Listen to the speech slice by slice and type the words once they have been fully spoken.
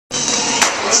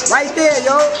Right there,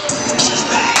 yo.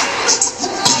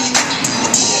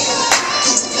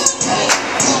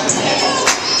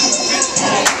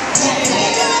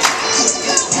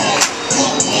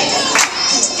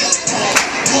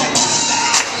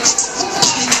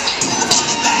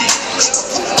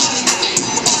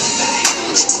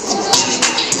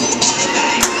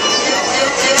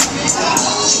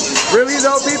 Really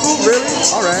though, people? Really?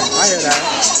 Alright, I hear that.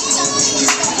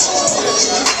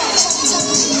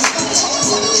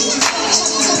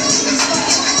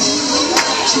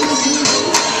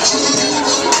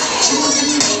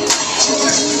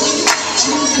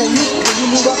 Can you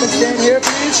move up and stand here,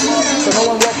 please? So no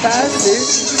one walk past,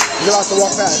 please? You're allowed to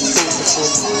walk past. It's cool.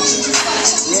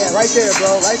 Yeah, right there,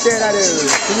 bro. Right there in that area.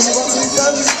 Can you move up, please,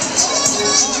 son?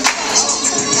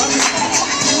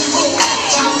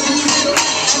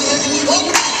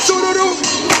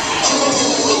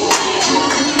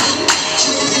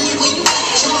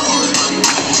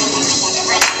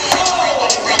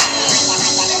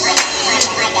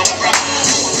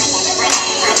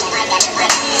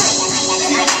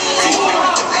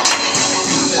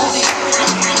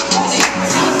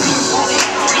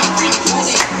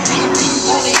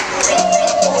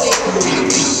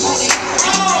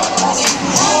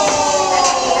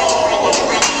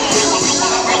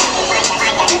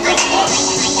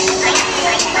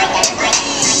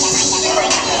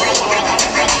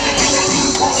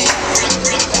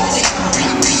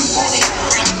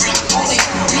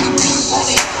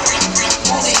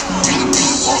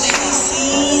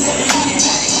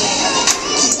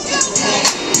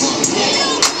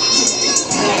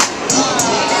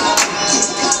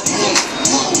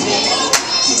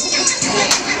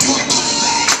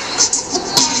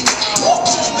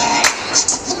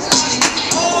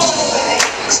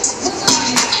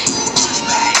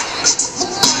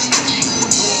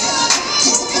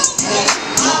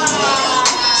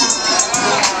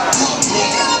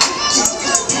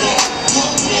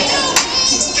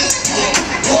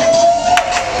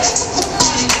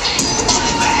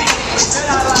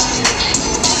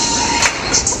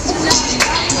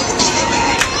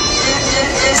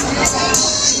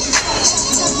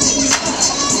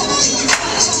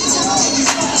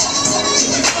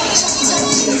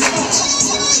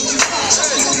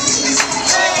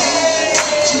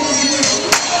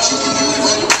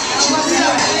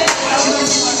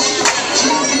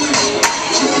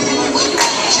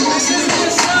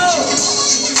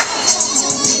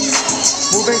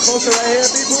 Closer right here,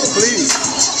 people, please.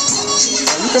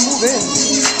 You can move in.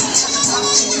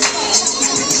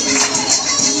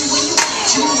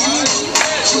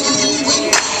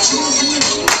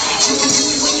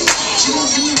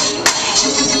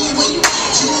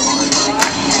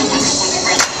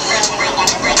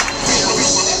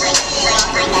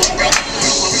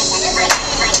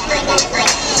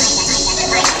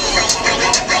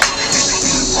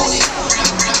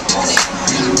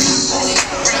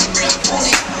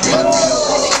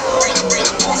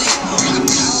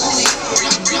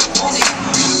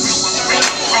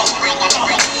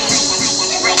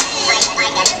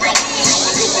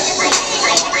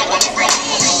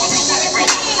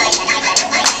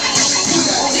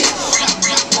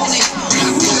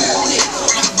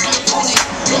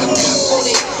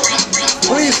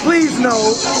 Please no.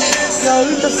 Yo,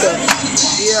 listen.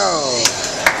 Yo.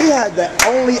 He had the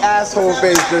only asshole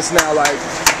face just now, like,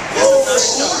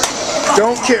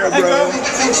 don't care, bro.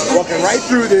 Walking right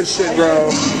through this shit, bro.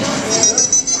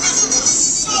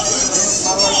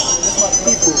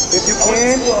 People, if you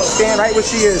can, stand right where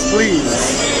she is, please.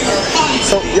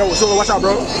 So, yo, so watch out,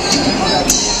 bro.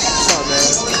 What's up,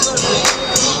 man?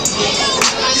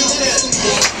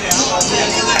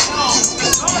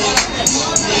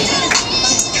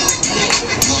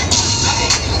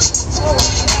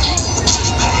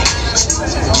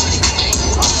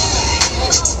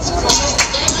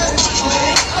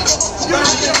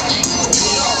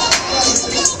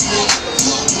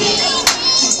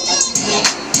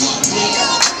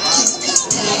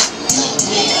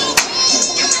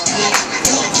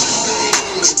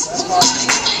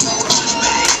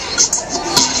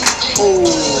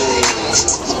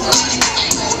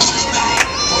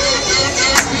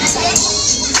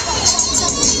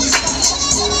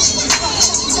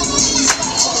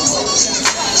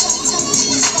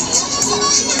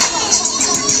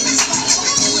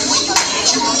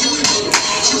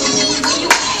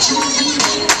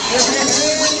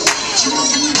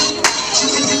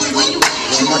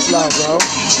 Much love, bro.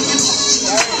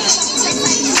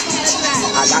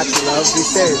 I got you, love. Be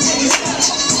safe.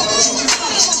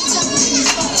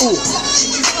 Ooh.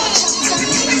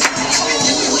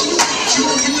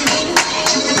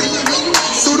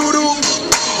 Doo-doo-doo.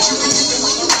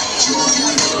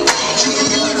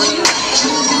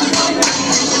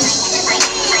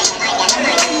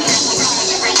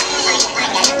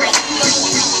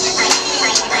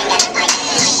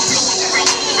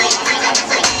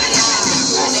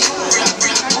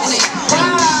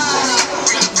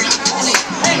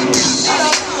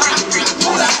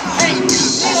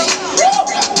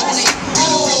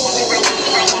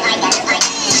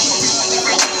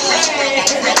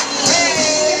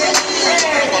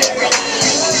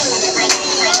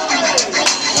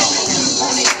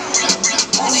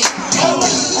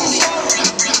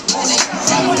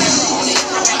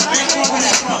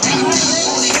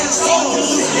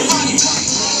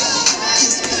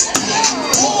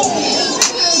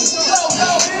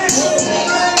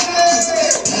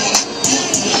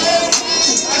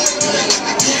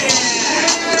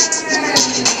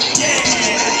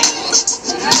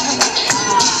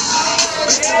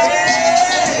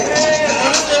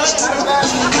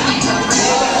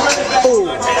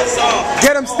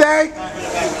 Get him, Stag.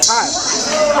 Hi.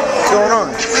 What's going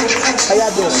on? How y'all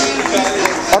doing?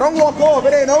 Oh, don't walk off.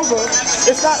 It ain't over.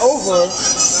 It's not over.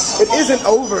 It isn't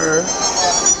over.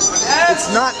 It's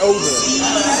not over.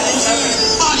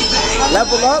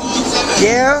 Level up?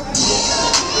 Yeah.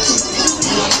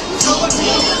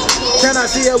 Can I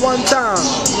see it one time?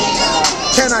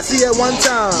 Can I see it one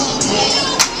time?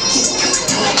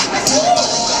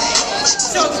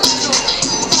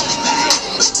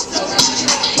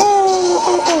 Oh,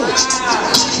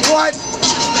 what?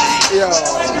 Yo.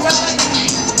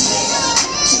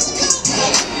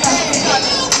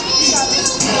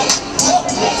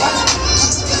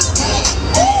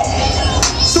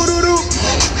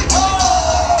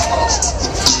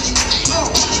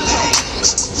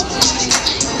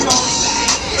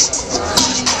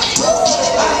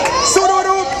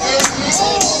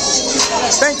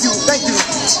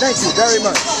 Thank you very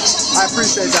much. I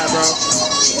appreciate that, bro.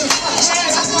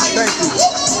 Thank you.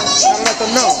 Gotta let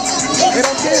them know. They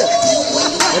don't care.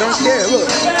 They don't care. Look.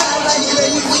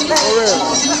 For real.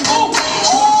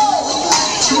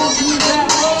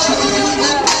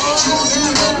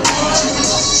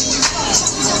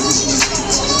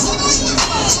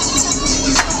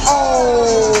 Oh.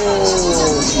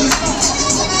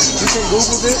 You can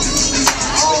Google this.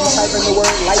 You type in the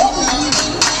word lite.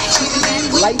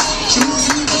 Lite.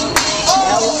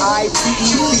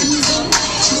 L-I-T-E-T,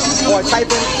 or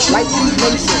type in Nyc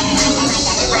Nation.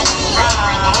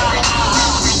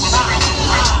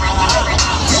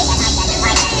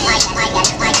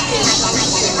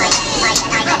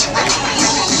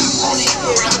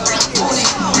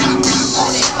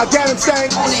 I get him,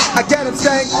 Stank. I get him,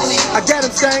 Stank. I get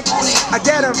him, Stank. I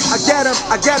get him, I get him,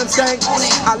 I get him, Stank.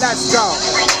 Let's go.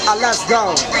 Let's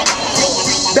go.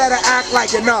 Better act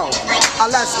like you know.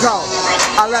 Let's go.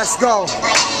 Let's go.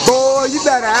 Boy, you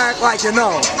better act like you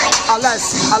know.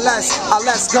 Let's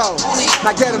go.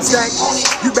 Now get him, Stank.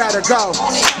 You better go.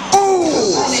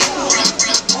 Ooh.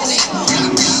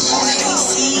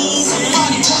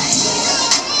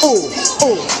 Ooh,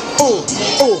 ooh, ooh,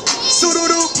 ooh.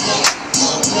 Soo-doo-doo.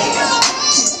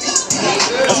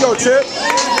 Let's go, Chip.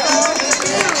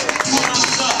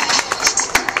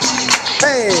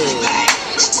 Hey.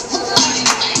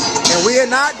 And we are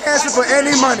not dancing for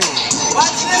any money.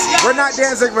 We're not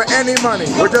dancing for any money.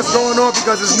 We're just going on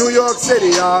because it's New York City,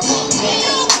 y'all.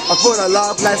 A foot of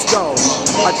love, let's go.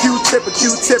 A Q-tip,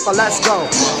 let's go.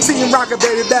 Team Rocker,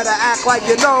 baby, better act like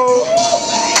you know.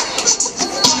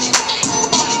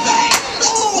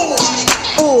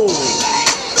 Ooh.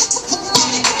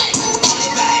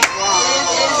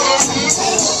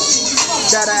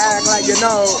 Better act like you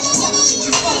know.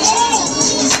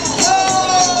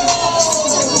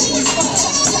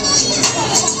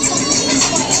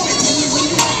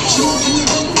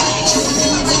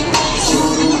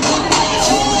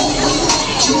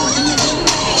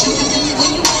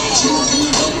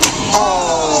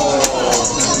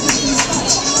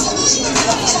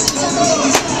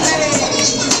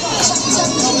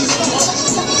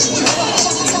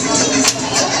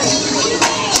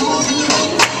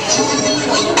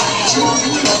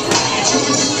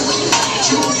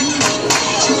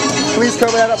 Please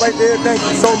cover that up right there. Thank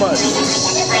you so much.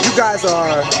 You guys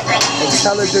are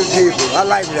intelligent people. I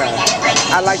like that.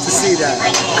 I like to see that.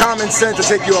 Common sense will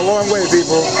take you a long way,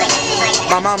 people.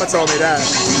 My mama told me that.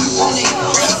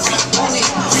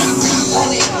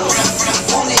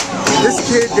 This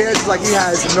kid dances like he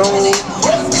has no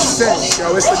sense,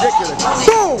 yo. It's ridiculous.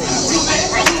 Boom!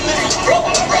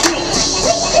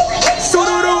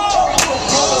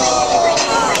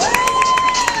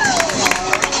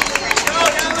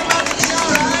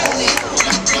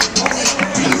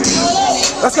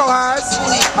 Let's go, Highs.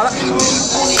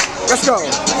 Let's go.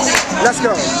 Let's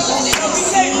go.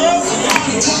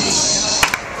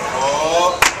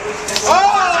 Oh.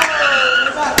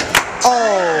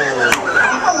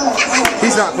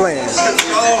 He's not playing.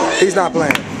 He's not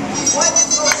playing.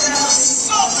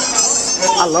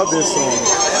 I love this song.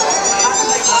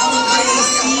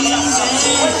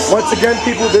 Once again,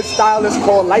 people, this style is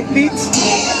called light beats.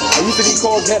 It used to be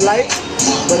called Get Light,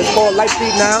 but it's called Light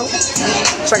Beat now.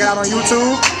 Check it out on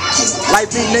YouTube. Light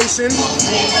Beat Nation.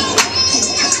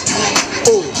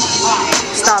 Ooh.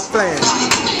 Stop playing.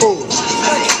 Ooh.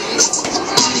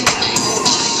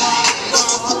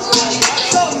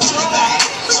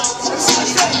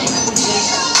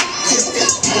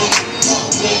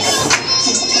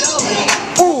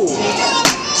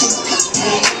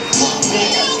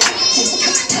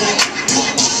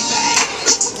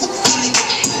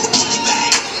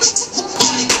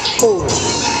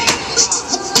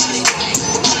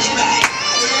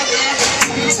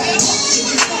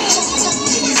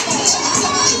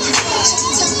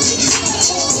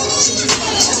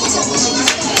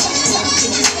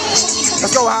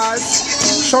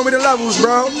 highs. Show me the levels,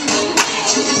 bro.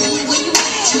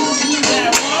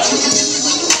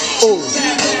 Oh,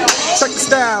 check the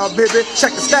style, baby.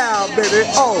 Check the style, baby.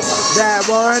 Oh, that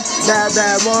one, that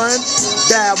one,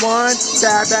 that one,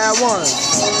 that one.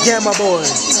 Gamma boy,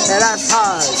 yeah, that's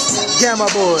highs. Gamma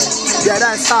boy, yeah,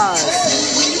 that's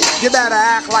highs. You better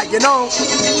act like you know.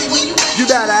 You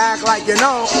better act like you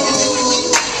know.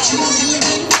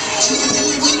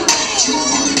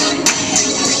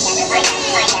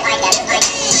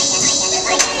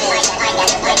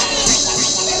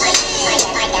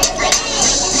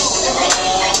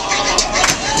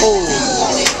 Oh.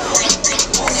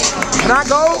 Can I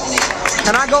go?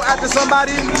 Can I go after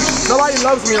somebody? Nobody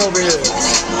loves me over here.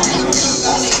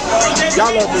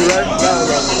 Y'all love me, right? Y'all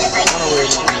love me. I don't worry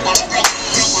about it.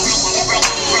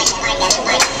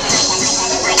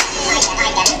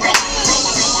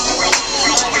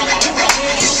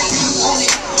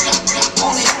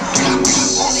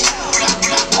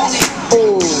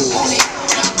 Oh.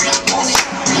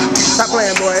 Stop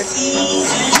playing, boy.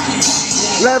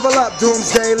 Level up,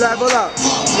 doomsday, level up.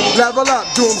 Level up,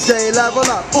 doomsday, level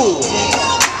up. Ooh,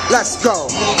 let's go.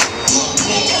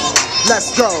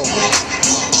 Let's go.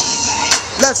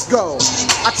 Let's go.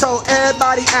 I told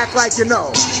everybody act like you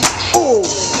know. Ooh.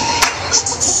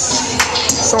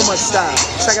 So much style.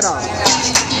 Check it out.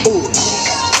 Ooh.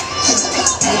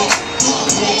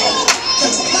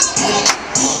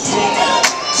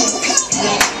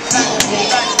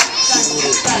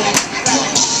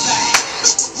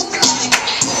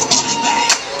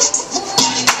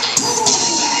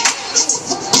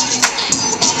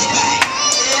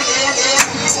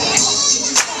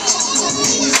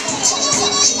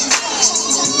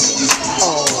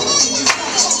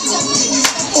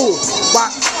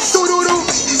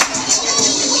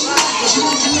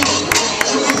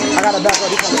 I gotta back up,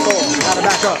 he's kinda tall. Gotta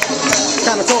back up.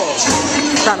 Kinda tall.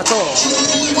 Kinda tall.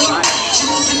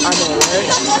 I know, right?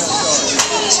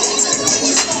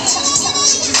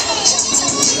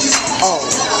 Oh.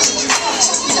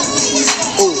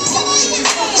 Ooh.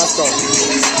 Let's go.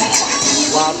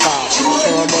 Wild pop.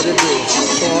 Show them what to do.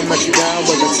 Show them that you down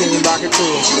with the team rocket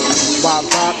too. Wild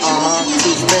pop,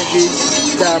 too spanky.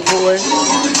 That boy,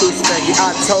 too spanky.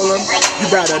 I told him, you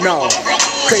better know.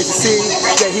 Crazy C,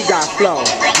 yeah, he got flow.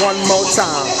 One more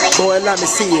time, boy, let me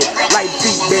see it. Light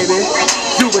beat, baby,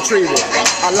 you retrieve it.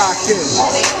 I lock in,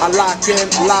 I lock in,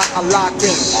 I lock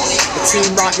in. The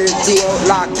team rockin' duo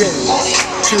locked in.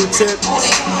 Q-tip,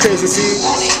 Crazy C,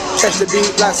 catch the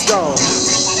beat, let's go.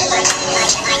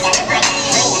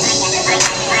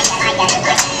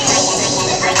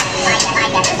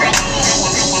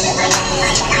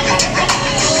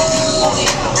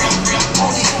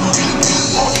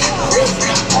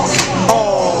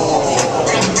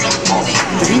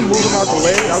 Did he move him out the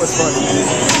way? That was funny.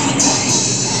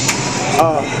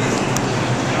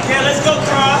 Yeah, let's go,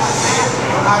 Krump.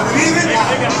 I believe it.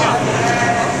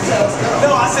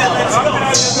 No, I said let's go.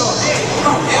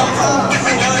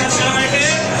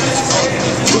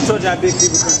 Who told y'all big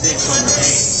people couldn't dig?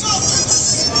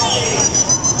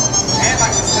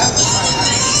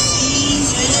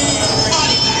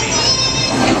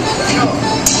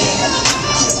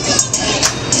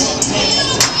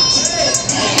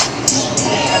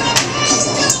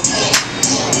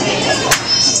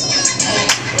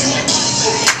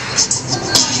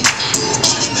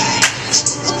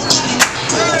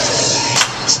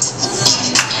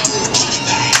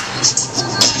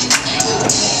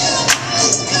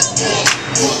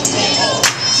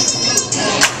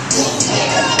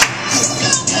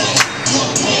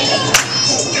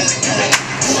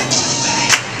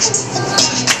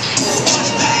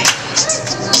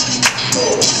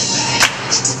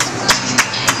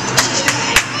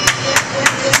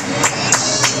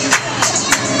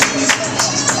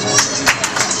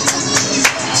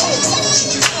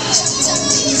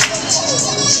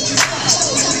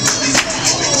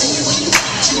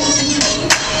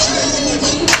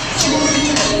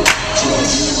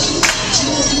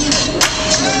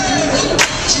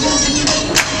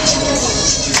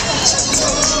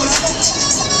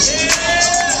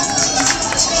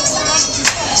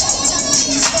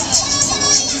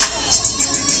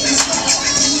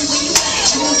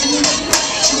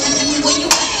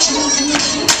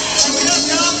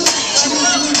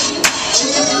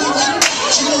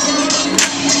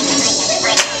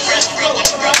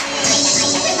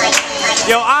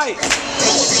 Yo, Ice.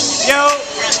 Yo.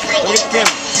 Look at the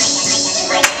camera.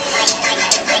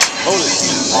 Hold it.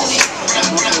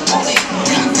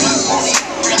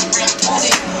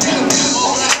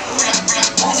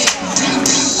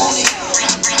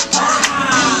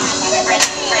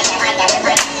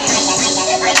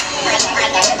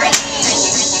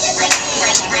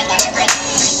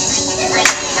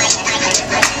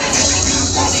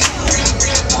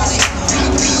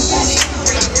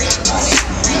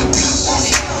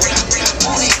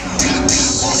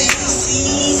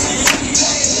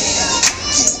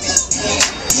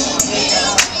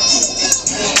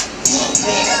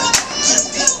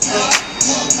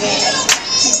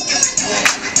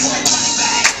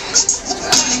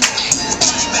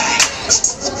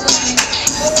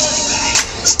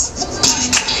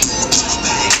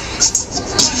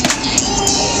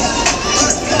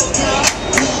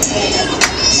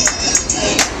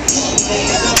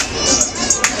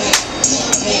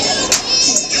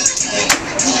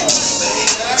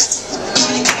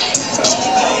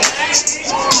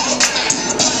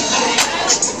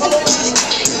 I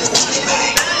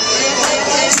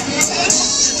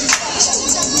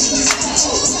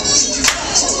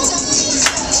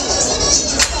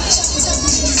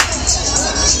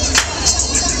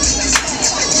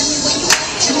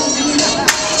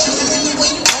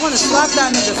want to slap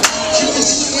that nigga.